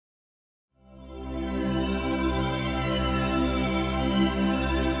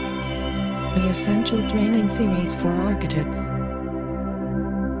essential training series for architects.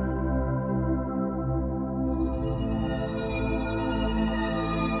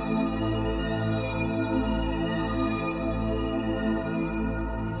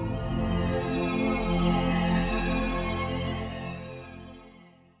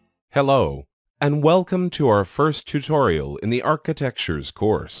 Hello, and welcome to our first tutorial in the Architectures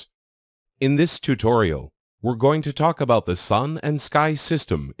course. In this tutorial, we're going to talk about the sun and sky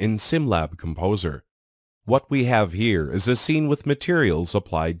system in SimLab Composer. What we have here is a scene with materials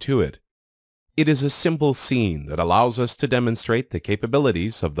applied to it. It is a simple scene that allows us to demonstrate the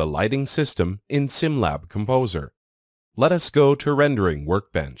capabilities of the lighting system in SimLab Composer. Let us go to Rendering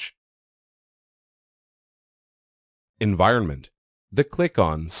Workbench. Environment. Click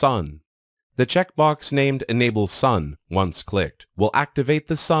on Sun. The checkbox named Enable Sun, once clicked, will activate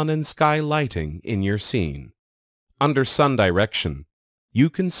the sun and sky lighting in your scene. Under Sun Direction, you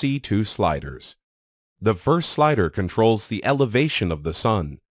can see two sliders. The first slider controls the elevation of the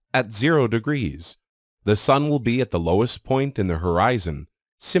sun. At 0 degrees, the sun will be at the lowest point in the horizon,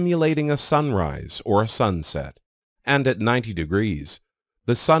 simulating a sunrise or a sunset. And at 90 degrees,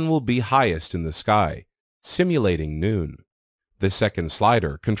 the sun will be highest in the sky, simulating noon. The second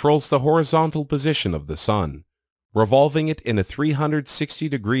slider controls the horizontal position of the sun, revolving it in a 360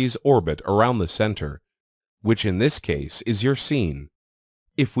 degrees orbit around the center, which in this case is your scene.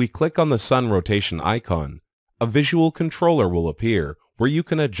 If we click on the sun rotation icon, a visual controller will appear where you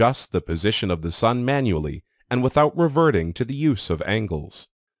can adjust the position of the sun manually and without reverting to the use of angles.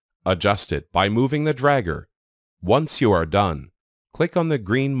 Adjust it by moving the dragger. Once you are done, click on the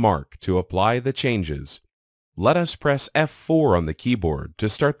green mark to apply the changes. Let us press F4 on the keyboard to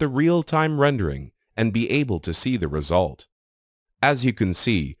start the real-time rendering and be able to see the result. As you can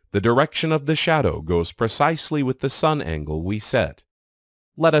see, the direction of the shadow goes precisely with the sun angle we set.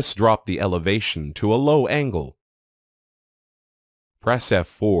 Let us drop the elevation to a low angle. Press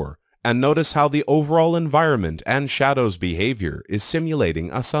F4 and notice how the overall environment and shadow's behavior is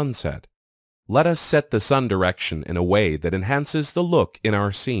simulating a sunset. Let us set the sun direction in a way that enhances the look in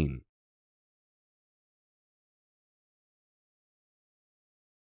our scene.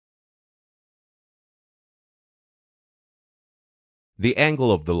 The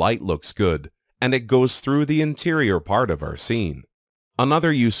angle of the light looks good, and it goes through the interior part of our scene.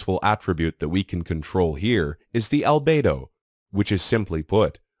 Another useful attribute that we can control here is the albedo, which is simply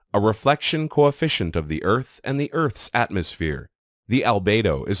put, a reflection coefficient of the Earth and the Earth's atmosphere. The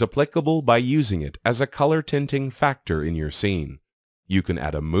albedo is applicable by using it as a color tinting factor in your scene. You can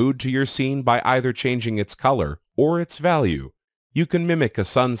add a mood to your scene by either changing its color or its value. You can mimic a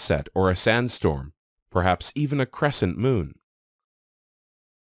sunset or a sandstorm, perhaps even a crescent moon.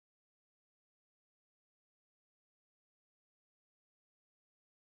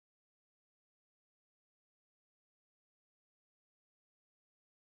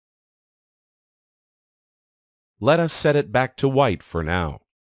 Let us set it back to white for now.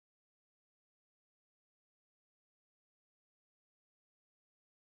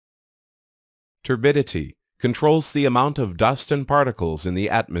 Turbidity controls the amount of dust and particles in the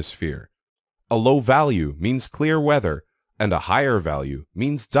atmosphere. A low value means clear weather, and a higher value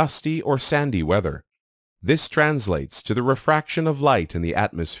means dusty or sandy weather. This translates to the refraction of light in the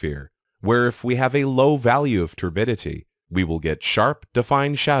atmosphere, where if we have a low value of turbidity, we will get sharp,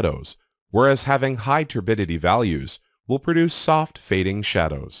 defined shadows, whereas having high turbidity values will produce soft, fading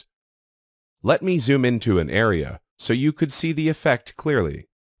shadows. Let me zoom into an area so you could see the effect clearly.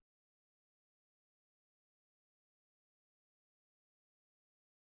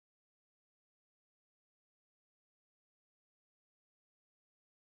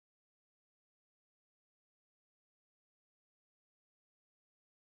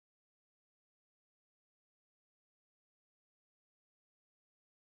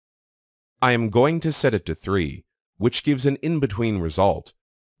 I am going to set it to 3, which gives an in-between result,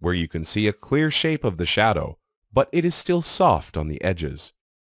 where you can see a clear shape of the shadow, but it is still soft on the edges.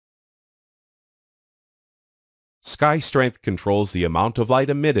 Sky strength controls the amount of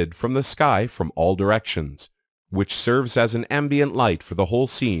light emitted from the sky from all directions, which serves as an ambient light for the whole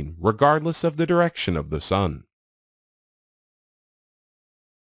scene regardless of the direction of the sun.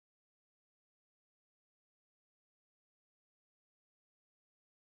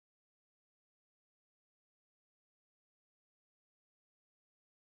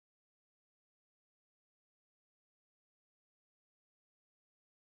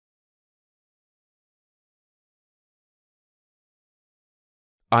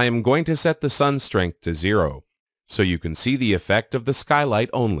 I am going to set the sun strength to 0, so you can see the effect of the skylight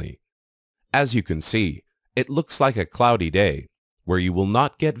only. As you can see, it looks like a cloudy day, where you will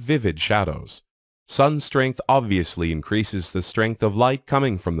not get vivid shadows. Sun strength obviously increases the strength of light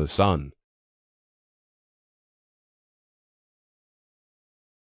coming from the sun.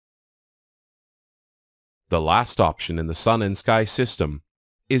 The last option in the sun and sky system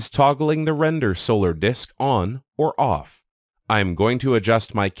is toggling the render solar disk on or off. I am going to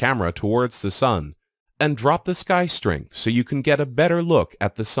adjust my camera towards the sun and drop the sky strength so you can get a better look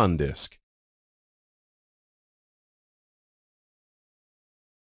at the sun disk.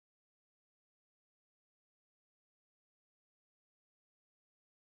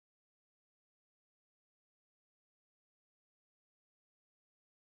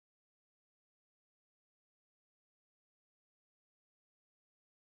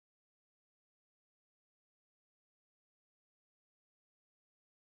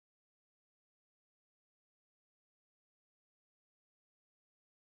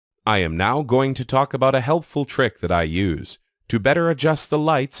 I am now going to talk about a helpful trick that I use to better adjust the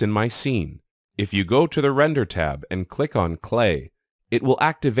lights in my scene. If you go to the Render tab and click on Clay, it will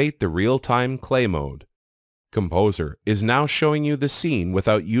activate the real-time clay mode. Composer is now showing you the scene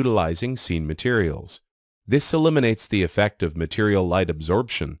without utilizing scene materials. This eliminates the effect of material light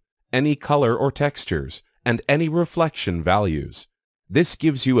absorption, any color or textures, and any reflection values. This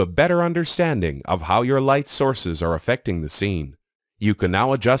gives you a better understanding of how your light sources are affecting the scene. You can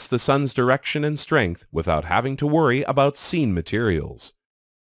now adjust the sun's direction and strength without having to worry about scene materials.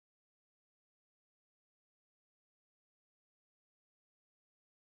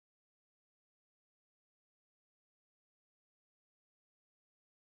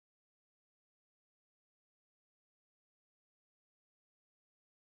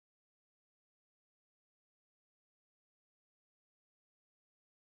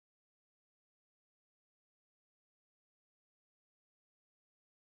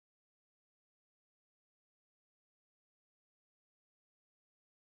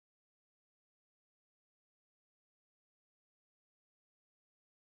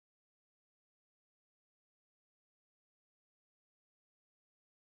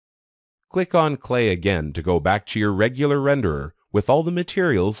 Click on Clay again to go back to your regular renderer with all the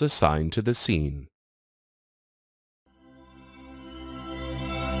materials assigned to the scene.